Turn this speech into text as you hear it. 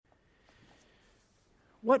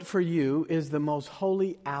What for you is the most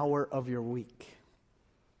holy hour of your week?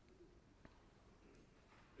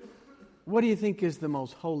 What do you think is the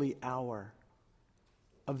most holy hour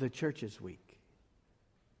of the church's week?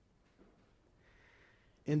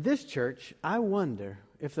 In this church, I wonder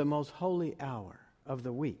if the most holy hour of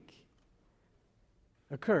the week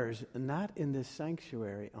occurs not in this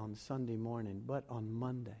sanctuary on Sunday morning, but on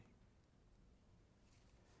Monday.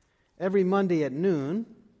 Every Monday at noon,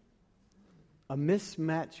 a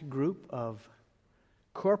mismatched group of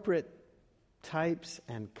corporate types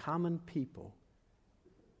and common people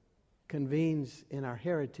convenes in our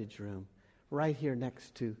heritage room right here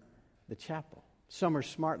next to the chapel. Some are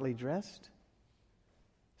smartly dressed.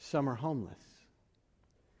 Some are homeless.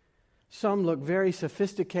 Some look very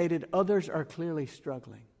sophisticated. Others are clearly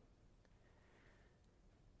struggling.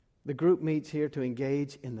 The group meets here to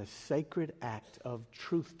engage in the sacred act of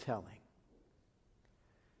truth-telling.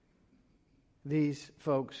 These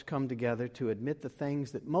folks come together to admit the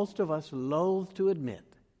things that most of us loathe to admit: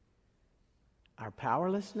 our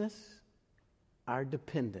powerlessness, our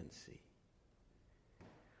dependency.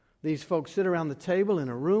 These folks sit around the table in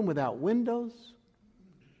a room without windows.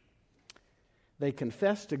 They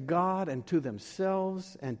confess to God and to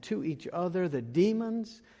themselves and to each other the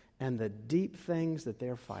demons and the deep things that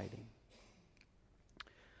they're fighting.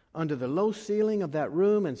 Under the low ceiling of that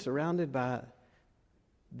room and surrounded by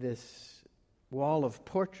this wall of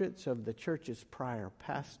portraits of the church's prior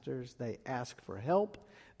pastors, they ask for help.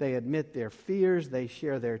 They admit their fears, they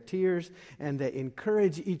share their tears, and they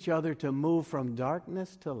encourage each other to move from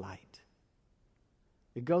darkness to light.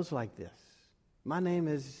 It goes like this. My name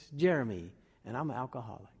is Jeremy, and I'm an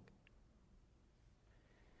alcoholic.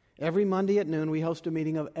 Every Monday at noon, we host a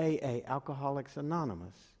meeting of AA, Alcoholics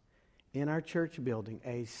Anonymous, in our church building,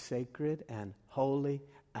 a sacred and holy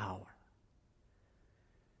hour.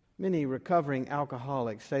 Many recovering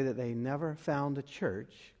alcoholics say that they never found a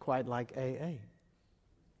church quite like AA.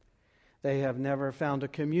 They have never found a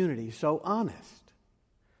community so honest,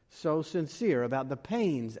 so sincere about the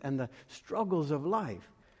pains and the struggles of life,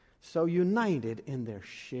 so united in their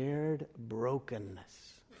shared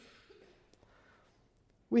brokenness.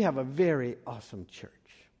 We have a very awesome church,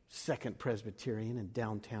 Second Presbyterian in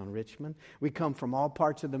downtown Richmond. We come from all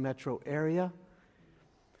parts of the metro area.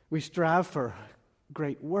 We strive for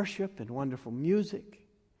great worship and wonderful music.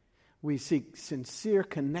 We seek sincere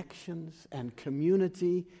connections and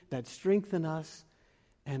community that strengthen us.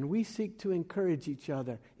 And we seek to encourage each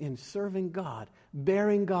other in serving God,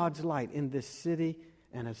 bearing God's light in this city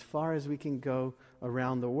and as far as we can go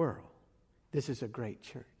around the world. This is a great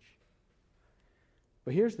church.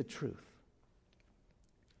 But here's the truth.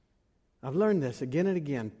 I've learned this again and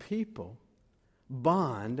again. People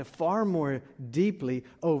bond far more deeply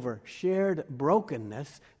over shared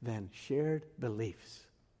brokenness than shared beliefs.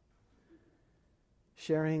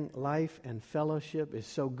 Sharing life and fellowship is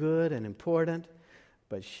so good and important,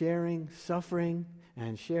 but sharing suffering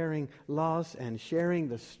and sharing loss and sharing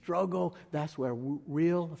the struggle, that's where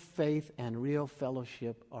real faith and real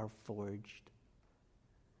fellowship are forged.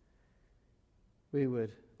 We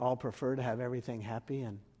would all prefer to have everything happy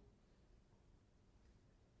and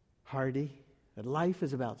hearty. That life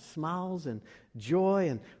is about smiles and joy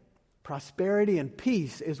and prosperity and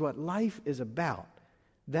peace is what life is about.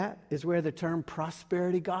 That is where the term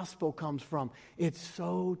prosperity gospel comes from. It's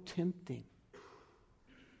so tempting.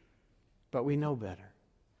 But we know better.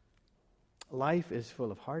 Life is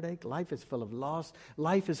full of heartache. Life is full of loss.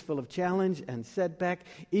 Life is full of challenge and setback,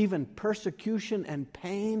 even persecution and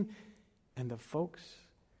pain. And the folks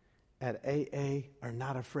at AA are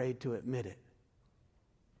not afraid to admit it.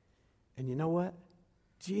 And you know what?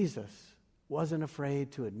 Jesus wasn't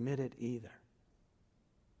afraid to admit it either.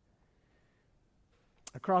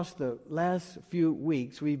 Across the last few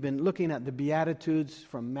weeks, we've been looking at the Beatitudes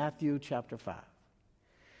from Matthew chapter 5.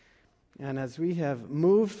 And as we have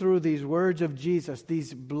moved through these words of Jesus,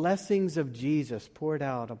 these blessings of Jesus poured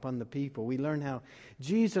out upon the people, we learn how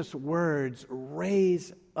Jesus' words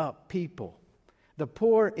raise up people. The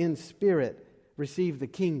poor in spirit receive the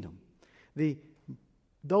kingdom.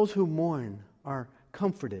 Those who mourn are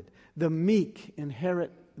comforted. The meek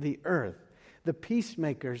inherit the earth. The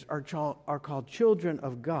peacemakers are called children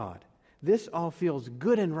of God. This all feels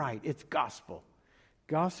good and right. It's gospel.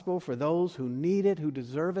 Gospel for those who need it, who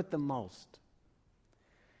deserve it the most.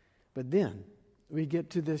 But then we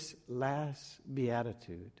get to this last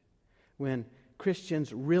beatitude when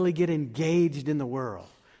Christians really get engaged in the world.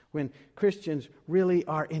 When Christians really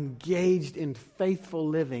are engaged in faithful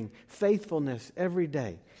living, faithfulness every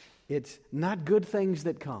day. It's not good things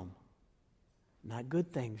that come. Not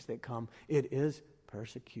good things that come. It is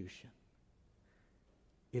persecution.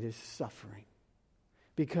 it is suffering.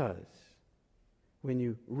 Because when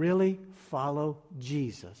you really follow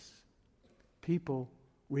Jesus, people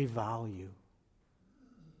revile you.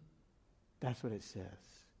 That's what it says.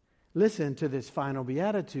 Listen to this final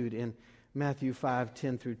beatitude in Matthew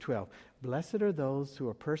 5:10-12. Blessed are those who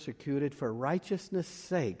are persecuted for righteousness'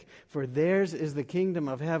 sake, for theirs is the kingdom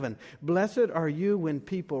of heaven. Blessed are you when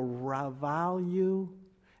people revile you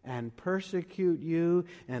and persecute you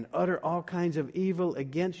and utter all kinds of evil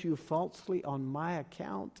against you falsely on my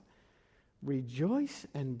account. Rejoice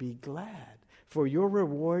and be glad, for your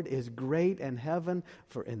reward is great in heaven,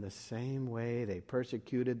 for in the same way they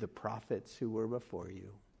persecuted the prophets who were before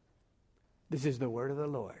you. This is the word of the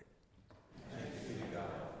Lord. Thanks be to God.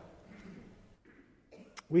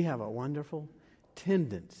 We have a wonderful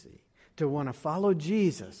tendency to want to follow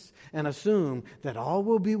Jesus and assume that all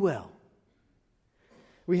will be well.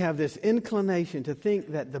 We have this inclination to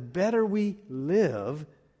think that the better we live,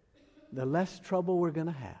 the less trouble we're going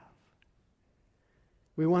to have.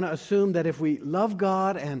 We want to assume that if we love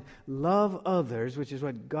God and love others, which is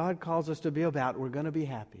what God calls us to be about, we're going to be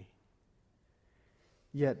happy.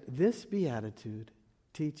 Yet this beatitude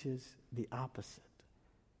teaches the opposite.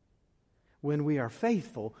 When we are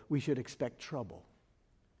faithful, we should expect trouble.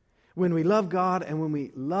 When we love God and when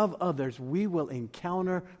we love others, we will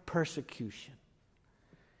encounter persecution.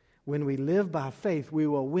 When we live by faith, we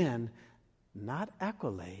will win, not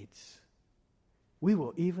accolades. We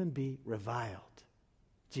will even be reviled.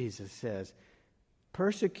 Jesus says,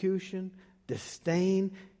 persecution,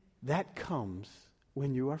 disdain, that comes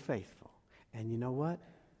when you are faithful. And you know what?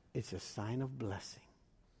 It's a sign of blessing.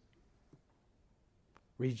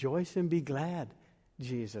 Rejoice and be glad,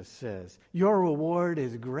 Jesus says. Your reward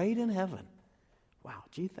is great in heaven. Wow,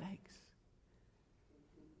 gee, thanks.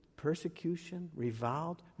 Persecution,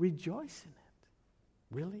 reviled, rejoice in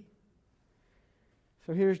it. Really?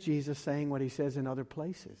 So here's Jesus saying what he says in other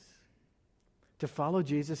places. To follow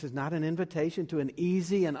Jesus is not an invitation to an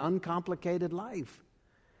easy and uncomplicated life.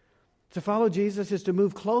 To follow Jesus is to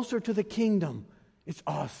move closer to the kingdom. It's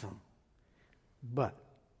awesome. But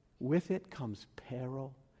with it comes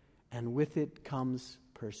peril, and with it comes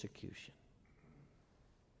persecution.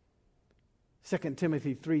 2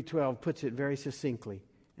 Timothy 3:12 puts it very succinctly,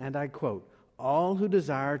 and I quote, all who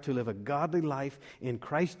desire to live a godly life in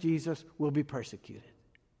Christ Jesus will be persecuted.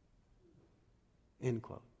 End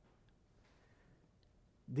quote.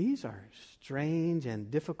 These are strange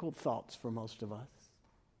and difficult thoughts for most of us.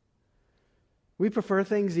 We prefer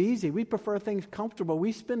things easy. We prefer things comfortable.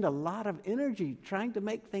 We spend a lot of energy trying to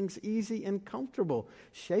make things easy and comfortable,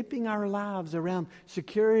 shaping our lives around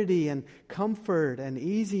security and comfort and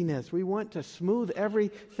easiness. We want to smooth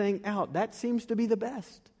everything out. That seems to be the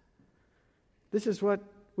best. This is what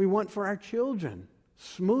we want for our children.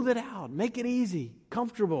 Smooth it out. Make it easy,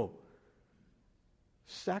 comfortable.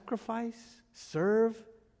 Sacrifice, serve,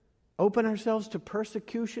 open ourselves to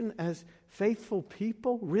persecution as faithful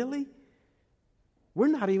people? Really? We're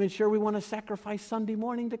not even sure we want to sacrifice Sunday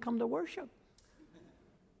morning to come to worship.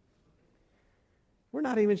 We're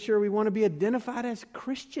not even sure we want to be identified as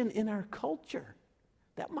Christian in our culture.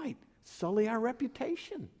 That might sully our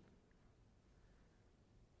reputation.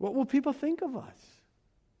 What will people think of us?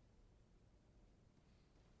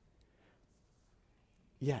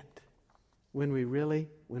 Yet, when we really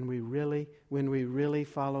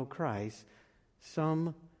follow Christ,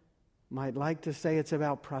 some might like to say it's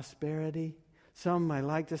about prosperity. Some might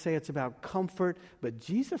like to say it's about comfort, but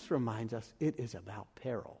Jesus reminds us it is about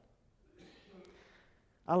peril.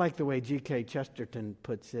 I like the way G.K. Chesterton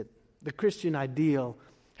puts it. The Christian ideal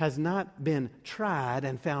has not been tried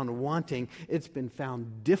and found wanting. It's been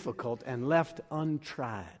found difficult and left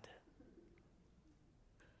untried.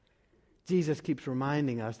 Jesus keeps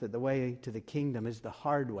reminding us that the way to the kingdom is the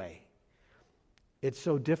hard way. It's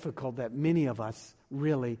so difficult that many of us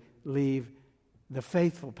really leave the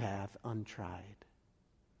faithful path untried.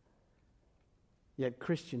 Yet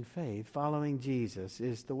Christian faith, following Jesus,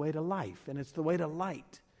 is the way to life, and it's the way to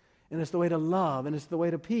light, and it's the way to love, and it's the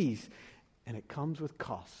way to peace. And it comes with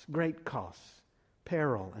costs, great costs,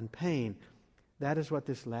 peril and pain. That is what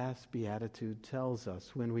this last beatitude tells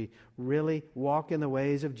us. When we really walk in the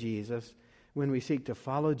ways of Jesus, when we seek to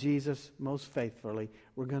follow Jesus most faithfully,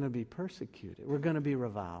 we're going to be persecuted. We're going to be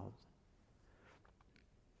reviled.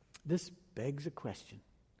 This begs a question.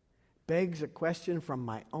 Begs a question from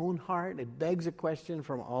my own heart. It begs a question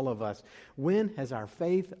from all of us. When has our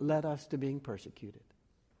faith led us to being persecuted?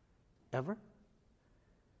 Ever?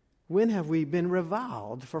 When have we been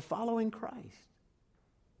reviled for following Christ?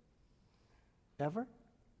 Ever?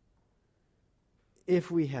 If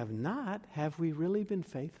we have not, have we really been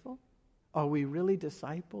faithful? Are we really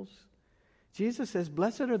disciples? Jesus says,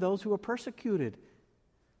 blessed are those who are persecuted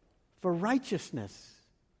for righteousness,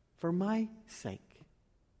 for my sake.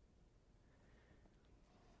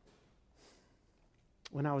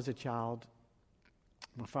 When I was a child,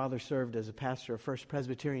 my father served as a pastor of First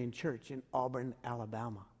Presbyterian Church in Auburn,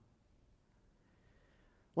 Alabama.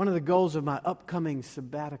 One of the goals of my upcoming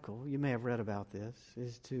sabbatical, you may have read about this,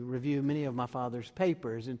 is to review many of my father's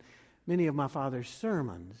papers and many of my father's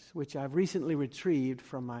sermons, which I've recently retrieved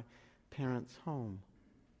from my parents' home.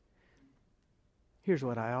 Here's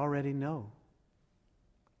what I already know.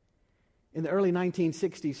 In the early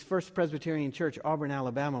 1960s, First Presbyterian Church, Auburn,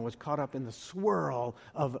 Alabama, was caught up in the swirl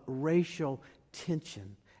of racial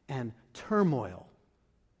tension and turmoil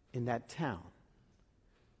in that town.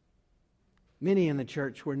 Many in the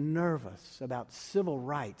church were nervous about civil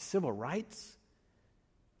rights. Civil rights?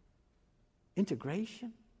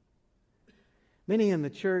 Integration? Many in the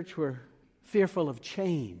church were fearful of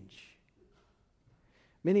change.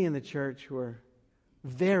 Many in the church were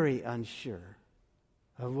very unsure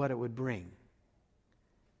of what it would bring.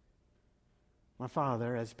 My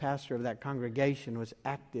father, as pastor of that congregation, was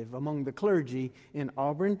active among the clergy in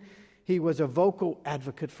Auburn. He was a vocal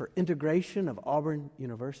advocate for integration of Auburn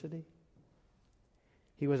University.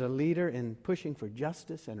 He was a leader in pushing for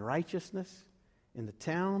justice and righteousness in the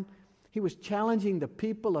town. He was challenging the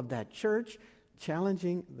people of that church,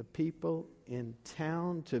 challenging the people in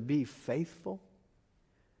town to be faithful.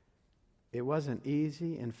 It wasn't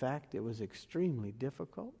easy. In fact, it was extremely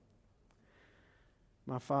difficult.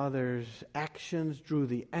 My father's actions drew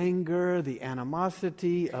the anger, the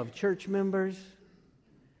animosity of church members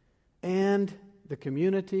and the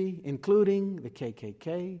community, including the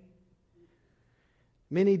KKK.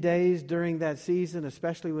 Many days during that season,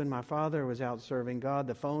 especially when my father was out serving God,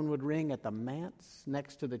 the phone would ring at the manse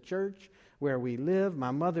next to the church where we lived.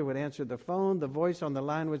 My mother would answer the phone. The voice on the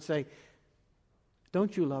line would say,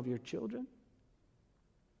 "Don't you love your children?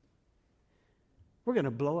 We're going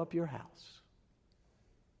to blow up your house."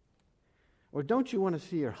 Or, "Don't you want to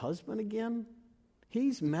see your husband again?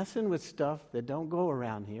 He's messing with stuff that don't go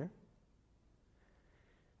around here."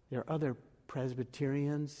 There are other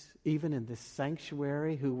Presbyterians, even in this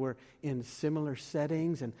sanctuary, who were in similar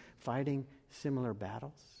settings and fighting similar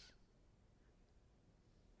battles.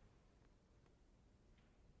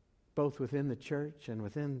 Both within the church and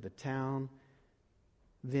within the town,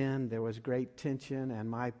 then there was great tension, and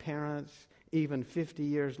my parents, even 50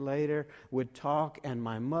 years later, would talk, and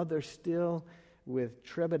my mother still, with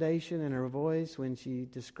trepidation in her voice, when she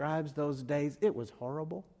describes those days, it was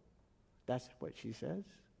horrible. That's what she says.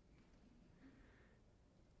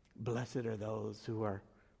 Blessed are those who are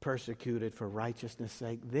persecuted for righteousness'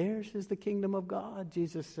 sake. Theirs is the kingdom of God.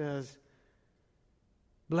 Jesus says,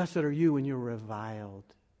 blessed are you when you're reviled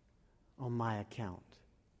on my account.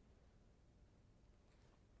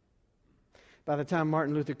 By the time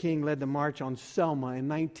Martin Luther King led the March on Selma in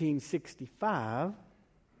 1965,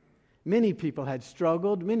 many people had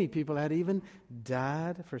struggled. Many people had even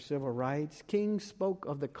died for civil rights. King spoke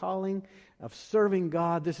of the calling of serving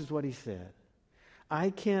God. This is what he said: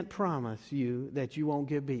 I can't promise you that you won't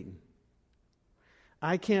get beaten.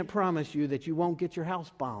 I can't promise you that you won't get your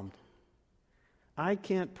house bombed. I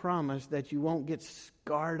can't promise that you won't get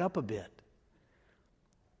scarred up a bit.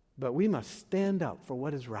 But we must stand up for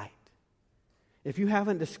what is right. If you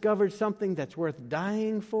haven't discovered something that's worth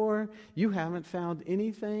dying for, you haven't found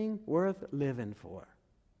anything worth living for.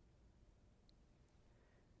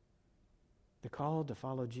 The call to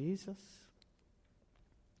follow Jesus,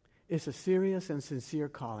 it's a serious and sincere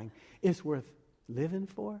calling. It's worth living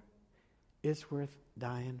for. It's worth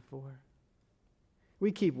dying for.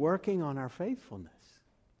 We keep working on our faithfulness.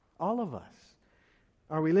 All of us.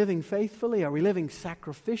 Are we living faithfully? Are we living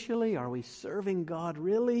sacrificially? Are we serving God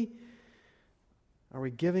really? Are we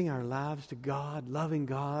giving our lives to God,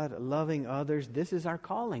 loving others? This is our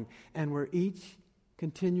calling. And we're each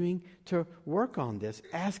continuing to work on this,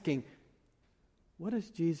 asking, what does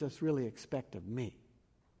Jesus really expect of me?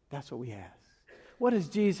 That's what we ask. What does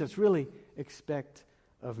Jesus really expect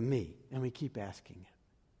of me? And we keep asking it.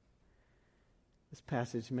 This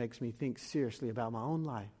passage makes me think seriously about my own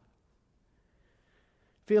life.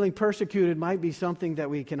 Feeling persecuted might be something that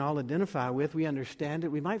we can all identify with. We understand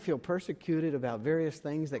it. We might feel persecuted about various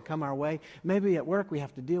things that come our way. Maybe at work we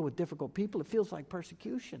have to deal with difficult people. It feels like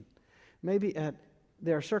persecution. Maybe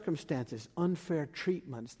there are circumstances, unfair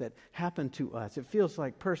treatments that happen to us. It feels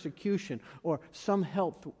like persecution, or some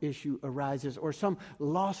health issue arises, or some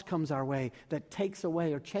loss comes our way that takes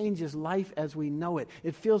away or changes life as we know it.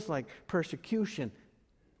 It feels like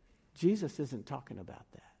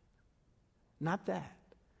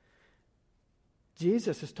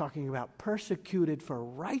Jesus is talking about persecuted for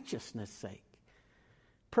righteousness' sake.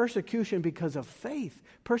 Persecution because of faith.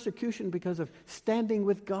 Persecution because of standing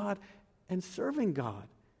with God and serving God.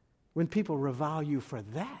 When people revile you for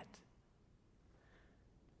that.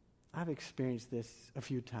 I've experienced this a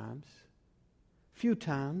few times.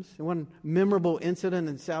 One memorable incident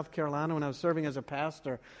in South Carolina when I was serving as a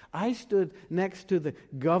pastor, I stood next to the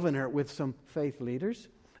governor with some faith leaders.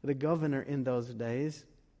 The governor in those days,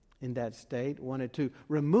 in that state, wanted to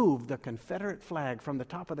remove the Confederate flag from the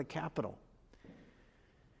top of the Capitol.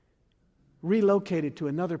 Relocated to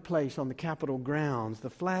another place on the Capitol grounds, the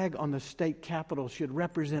flag on the state capitol should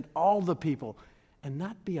represent all the people and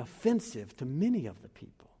not be offensive to many of the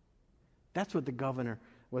people. That's what the governor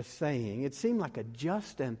was saying. It seemed like a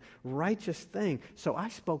just and righteous thing. So I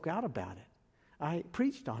spoke out about it. I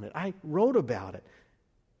preached on it. I wrote about it.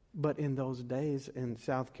 But in those days in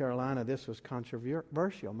South Carolina, this was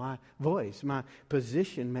controversial. My voice, my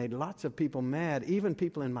position made lots of people mad, even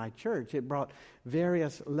people in my church. It brought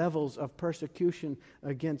various levels of persecution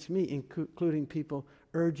against me, including people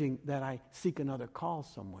urging that I seek another call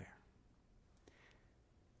somewhere.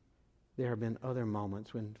 There have been other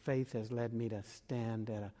moments when faith has led me to stand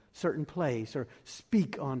at a certain place or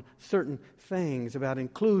speak on certain things about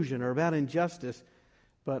inclusion or about injustice.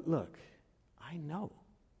 But look, I know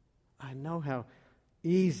how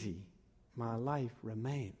easy my life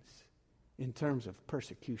remains in terms of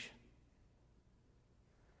persecution.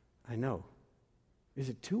 I know. Is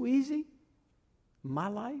it too easy? My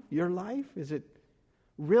life? Your life? Is it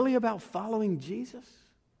really about following Jesus?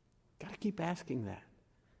 Got to keep asking that.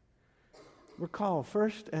 We're called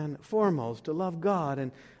first and foremost to love God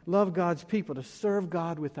and love God's people, to serve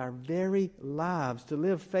God with our very lives, to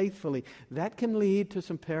live faithfully. That can lead to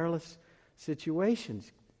some perilous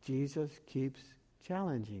situations. Jesus keeps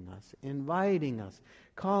challenging us, inviting us,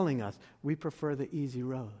 calling us. We prefer the easy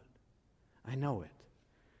road. I know it.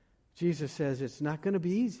 Jesus says it's not going to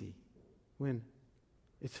be easy when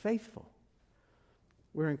it's faithful.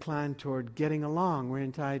 We're inclined toward getting along.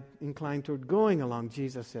 We're inclined toward going along.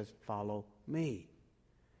 Jesus says, follow me.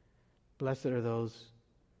 Blessed are those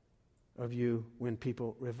of you when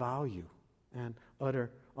people revile you and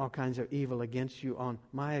utter all kinds of evil against you on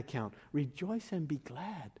my account. Rejoice and be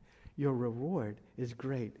glad. Your reward is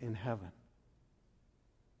great in heaven.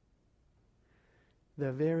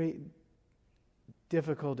 The very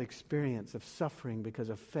difficult experience of suffering because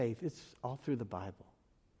of faith, it's all through the Bible.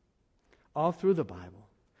 All through the Bible.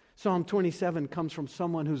 Psalm 27 comes from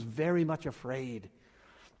someone who's very much afraid.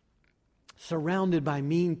 Surrounded by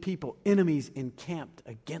mean people, enemies encamped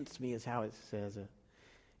against me is how it says it.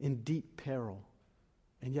 In deep peril.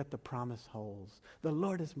 And yet the promise holds. The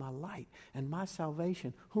Lord is my light and my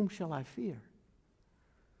salvation. Whom shall I fear?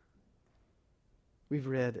 We've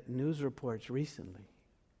read news reports recently.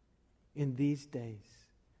 In these days,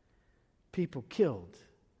 people killed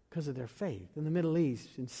because of their faith in the Middle East,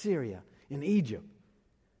 in Syria, in Egypt.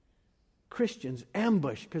 Christians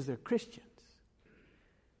ambushed because they're Christians.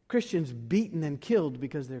 Christians beaten and killed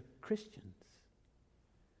because they're Christians.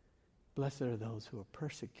 Blessed are those who are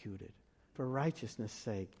persecuted for righteousness'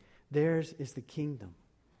 sake. Theirs is the kingdom.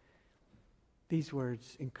 These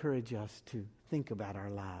words encourage us to think about our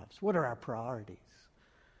lives. What are our priorities?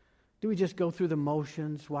 Do we just go through the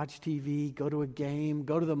motions, watch TV, go to a game,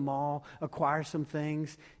 go to the mall, acquire some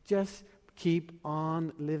things, just keep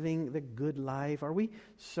on living the good life? Are we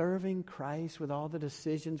serving Christ with all the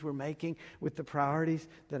decisions we're making, with the priorities,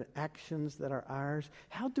 the actions that are ours?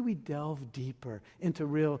 How do we delve deeper into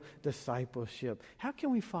real discipleship? How can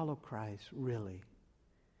we follow Christ really,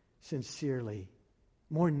 sincerely,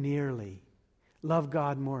 more nearly, love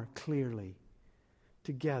God more clearly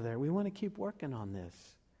together? We want to keep working on this.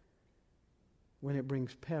 When it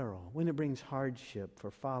brings peril, when it brings hardship for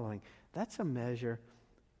following, that's a measure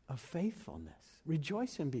of faithfulness.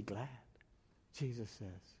 Rejoice and be glad, Jesus says.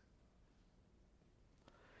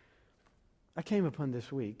 I came upon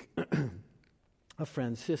this week a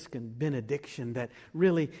Franciscan benediction that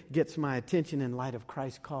really gets my attention in light of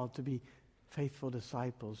Christ's call to be faithful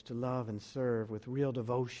disciples, to love and serve with real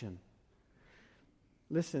devotion.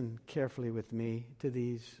 Listen carefully with me to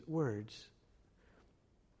these words.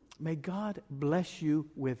 May God bless you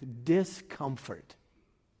with discomfort.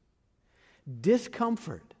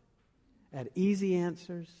 Discomfort at easy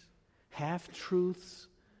answers, half-truths,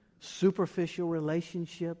 superficial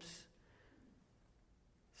relationships,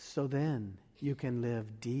 so then you can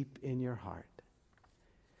live deep in your heart.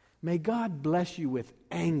 May God bless you with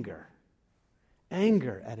anger.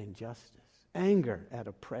 Anger at injustice, anger at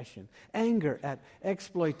oppression, anger at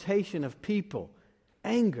exploitation of people,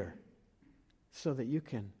 anger so that you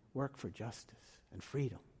can work for justice. and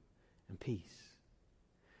freedom and peace.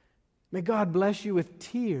 May God bless you with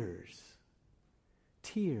tears.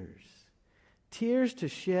 Tears. Tears to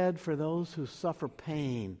shed for those who suffer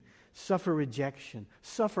pain, suffer rejection,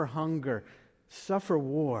 suffer hunger, suffer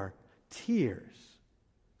war. Tears,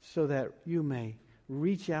 so that you may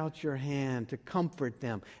reach out your hand to comfort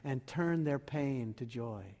them and turn their pain to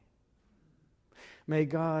joy. May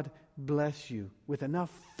God bless you with enough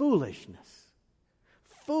foolishness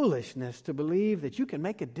to believe that you can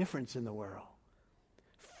make a difference in the world.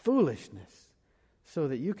 Foolishness, so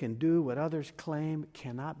that you can do what others claim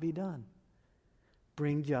cannot be done.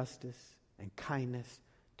 Bring justice and kindness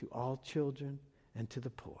to all children and to the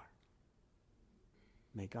poor.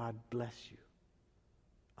 May God bless you.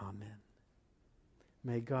 Amen.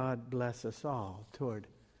 May God bless us all toward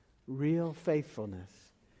real faithfulness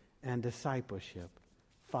and discipleship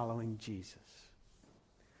following Jesus.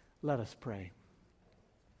 Let us pray.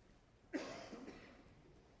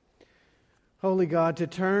 Holy God, to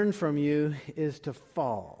turn from you is to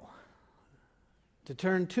fall. To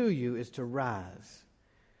turn to you is to rise.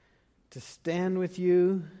 To stand with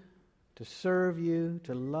you, to serve you,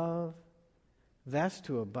 to love, that's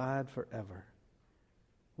to abide forever.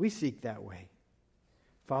 We seek that way,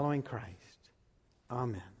 following Christ.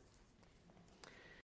 Amen.